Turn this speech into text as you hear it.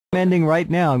recommending right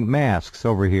now masks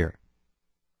over here.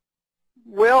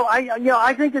 Well,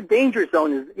 I think the danger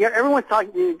zone is, everyone's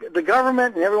talking, the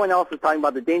government and everyone else is talking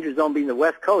about the danger zone being the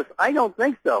West Coast. I don't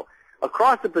think so.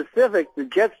 Across the Pacific, the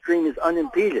jet stream is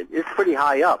unimpeded. It's pretty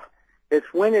high up.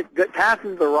 It's when it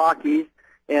passes the Rockies,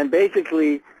 and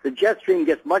basically the jet stream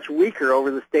gets much weaker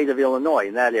over the state of Illinois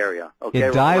in that area. Okay,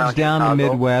 it dives down Chicago, the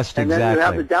Midwest, and exactly. And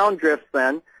then you have the downdrifts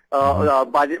then.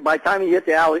 By the time you hit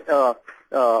the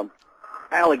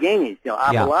Alleghenies,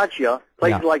 Appalachia,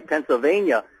 places like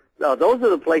Pennsylvania, those are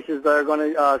the places that are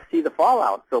going to see the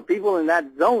fallout. So people in that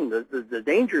zone, the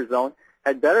danger zone,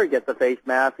 had better get the face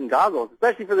masks and goggles,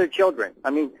 especially for their children.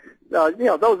 I mean,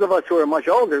 those of us who are much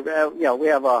older, we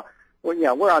have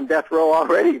we're on death row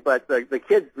already, but the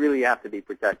kids really have to be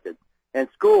protected. And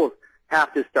schools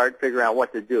have to start figuring out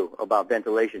what to do about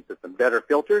ventilation system. Better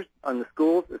filters on the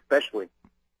schools, especially,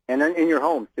 and then in your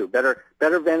homes too. Better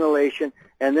ventilation,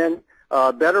 and then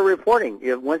better reporting.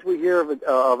 Once we hear of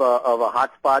a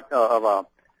hot spot of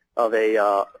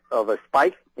a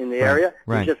spike in the area,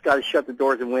 you just got to shut the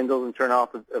doors and windows and turn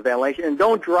off the ventilation, and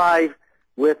don't drive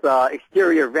with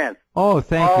exterior vents. Oh,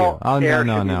 thank you. Oh, air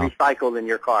no. Be recycled in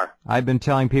your car. I've been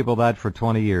telling people that for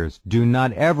 20 years. Do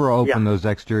not ever open those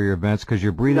exterior vents because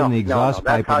you're breathing the exhaust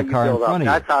pipe of the car in front of you.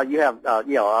 That's how you have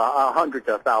 100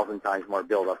 to 1,000 times more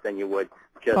buildup than you would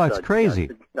just. Oh, it's crazy.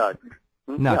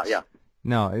 Nuts. Yeah.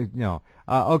 No.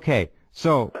 Okay,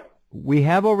 so we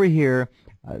have over here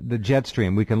the jet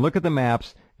stream. We can look at the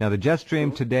maps. Now, the jet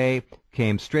stream today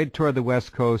came straight toward the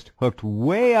West Coast, hooked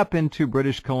way up into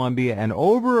British Columbia and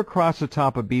over across the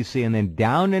top of BC and then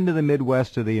down into the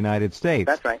Midwest of the United States.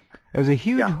 That's right. It was a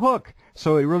huge hook,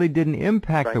 so it really didn't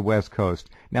impact the West Coast.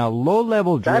 Now,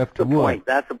 low-level drift would.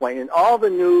 That's the point. And all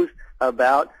the news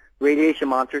about radiation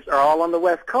monsters are all on the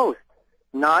West Coast,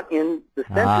 not in the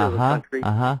center of the country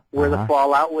where the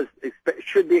fallout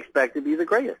should be expected to be the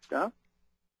greatest.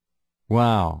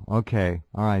 Wow. Okay.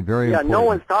 All right. Very important. No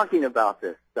one's talking about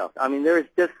this stuff. I mean, there's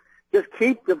just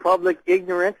keep the public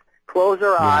ignorant, close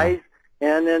our eyes,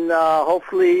 and then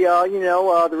hopefully,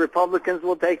 the Republicans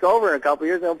will take over in a couple of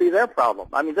years. It'll be their problem.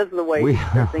 I mean, this is the way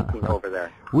they're thinking over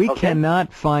there. We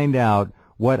cannot find out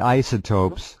what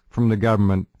isotopes from the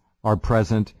government are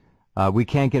present. We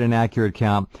can't get an accurate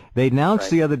count. They announced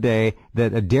the other day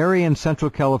that a dairy in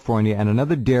Central California and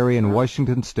another dairy in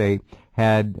Washington State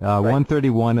had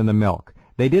 131 in the milk.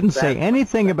 They didn't say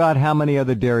anything about how many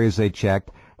other dairies they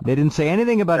checked. They didn't say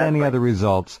anything about any other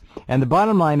results. And the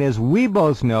bottom line is we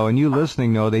both know, and you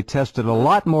listening know, they tested a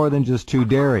lot more than just 2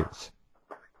 dairies.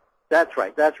 That's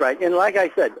right. And like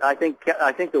I said, I think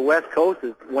the West Coast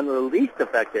is one of the least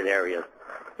affected areas.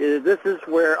 This is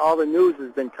where all the news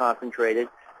has been concentrated.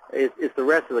 It's the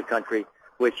rest of the country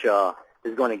which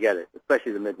is going to get it,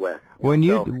 especially the Midwest.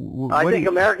 I think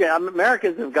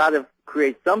Americans have got to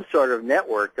create some sort of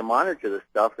network to monitor this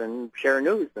stuff and share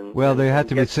news. There have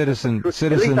to be citizens.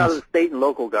 At least out of the state and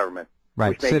local government,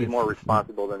 which may be more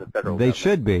responsible than the federal government. They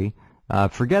should be.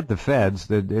 Forget the feds.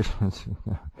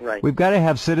 We've got to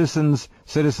have citizen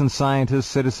scientists,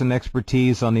 citizen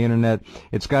expertise on the Internet.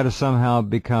 It's got to somehow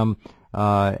become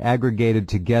aggregated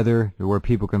together where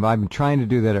people can. I've been trying to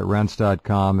do that at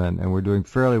rents.com, and we're doing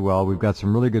fairly well. We've got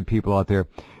some really good people out there.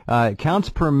 Counts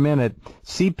per minute,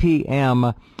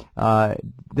 CPM,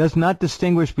 does not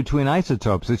distinguish between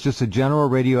isotopes. It's just a general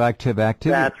radioactive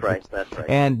activity. That's right.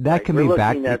 And that can be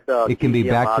it can be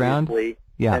background. Obviously.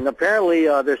 Yeah. And apparently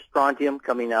there's strontium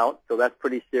coming out, so that's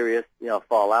pretty serious,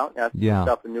 fallout. That's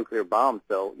stuff in nuclear bombs.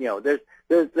 So,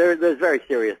 there's very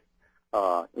serious,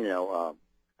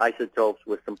 isotopes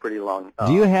with some pretty long.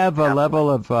 Do you have a level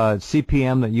of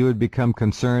CPM that you would become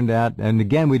concerned at? And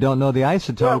again, we don't know the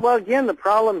isotope. Well, again, the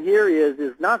problem here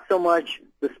is not so much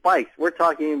the spikes. We're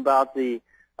talking about the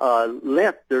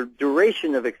length, the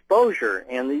duration of exposure,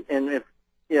 and if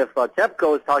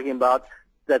TEPCO is talking about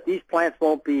that these plants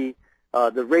won't be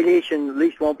the radiation at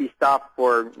least won't be stopped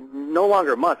for no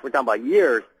longer months. We're talking about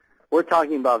years. We're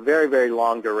talking about very, very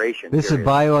long duration. This is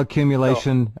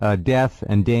bioaccumulation, death,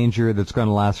 and danger that's going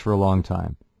to last for a long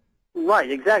time. Right,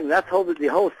 exactly. That's the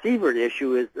whole Sievert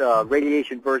issue is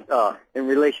radiation in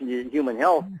relation to human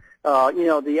health.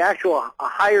 The actual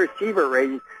higher Sievert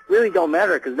ratings really don't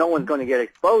matter because no one's going to get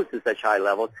exposed to such high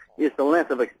levels. It's the length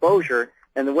of exposure.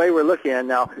 And the way we're looking at it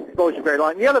now, exposure is very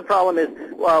long. The other problem is,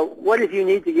 what if you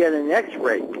need to get an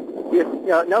X-ray?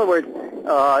 In other words,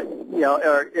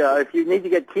 if you need to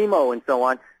get chemo and so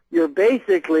on, you're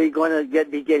basically going to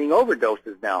be getting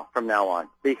overdoses from now on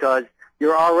because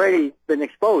you're already been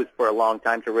exposed for a long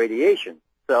time to radiation.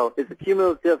 So it's a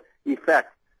cumulative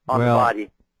effect on the body.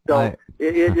 So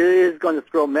it is going to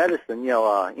throw medicine,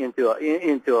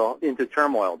 into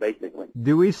turmoil, basically.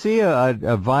 Do we see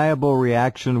a viable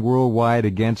reaction worldwide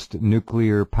against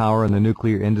nuclear power and the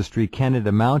nuclear industry? Can it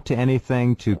amount to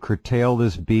anything to curtail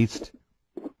this beast?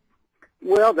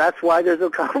 Well, that's why there's a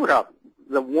cover-up.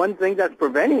 The one thing that's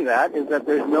preventing that is that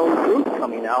there's no truth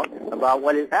coming out about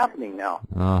what is happening now.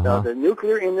 So the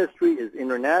nuclear industry is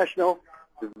international.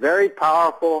 It's very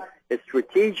powerful. It's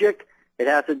strategic. It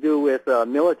has to do with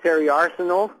military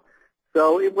arsenals.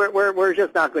 So we're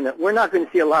just not going to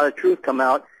see a lot of truth come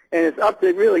out, and it's up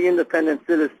to really independent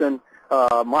citizen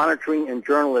monitoring and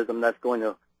journalism that's going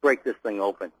to break this thing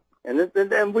open.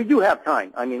 And we do have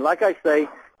time. I mean, like I say,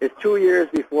 it's 2 years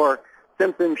before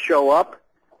symptoms show up.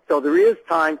 So there is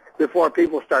time before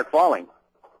people start falling.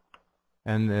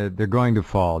 And they're going to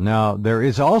fall. Now, there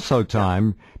is also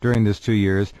time during this 2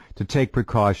 years to take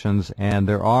precautions, and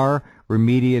there are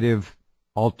remediative,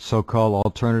 so-called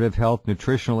alternative health,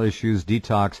 nutritional issues,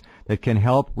 detox, that can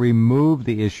help remove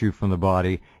the issue from the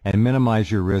body and minimize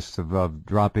your risks of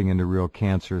dropping into real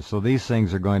cancer. So these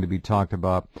things are going to be talked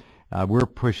about. We're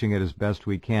pushing it as best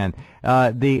we can.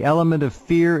 The element of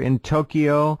fear in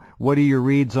Tokyo, what are your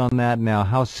reads on that now?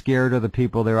 How scared are the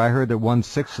people there? I heard that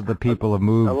 1/6 of the people have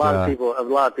moved. A lot of people have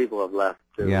left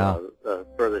to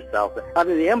further south. I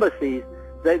mean, the embassies,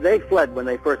 they fled when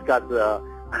they first got the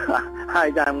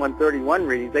iodine 131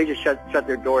 readings. They just shut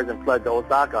their doors and fled to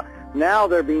Osaka. Now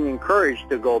they're being encouraged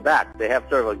to go back. They have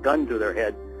sort of a gun to their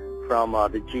head from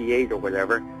the G8 or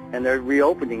whatever, and they're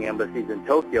reopening embassies in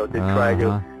Tokyo to try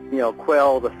to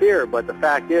quell the fear. But the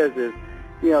fact is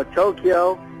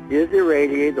Tokyo is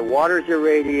irradiated, the water's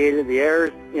irradiated, the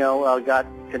air's, got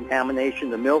contamination,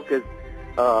 the milk is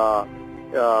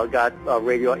got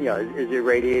is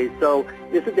irradiated. So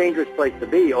it's a dangerous place to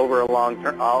be over a long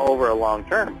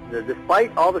term.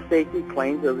 Despite all the safety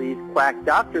claims of these quack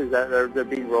doctors that are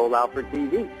being rolled out for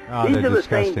TV. These are the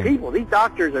same people. These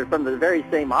doctors are from the very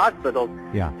same hospitals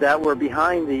that were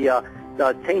behind the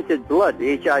tainted blood,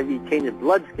 the HIV tainted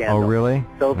blood scandal. Oh, really?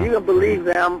 So if you can believe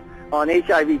them on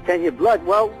HIV tainted blood,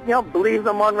 well, believe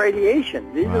them on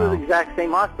radiation. These are the exact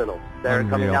same hospitals that are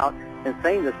coming out and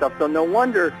saying this stuff. So no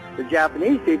wonder the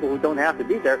Japanese people who don't have to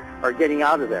be there are getting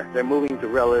out of there. They're moving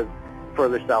to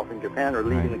further south in Japan or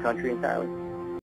leaving the country entirely.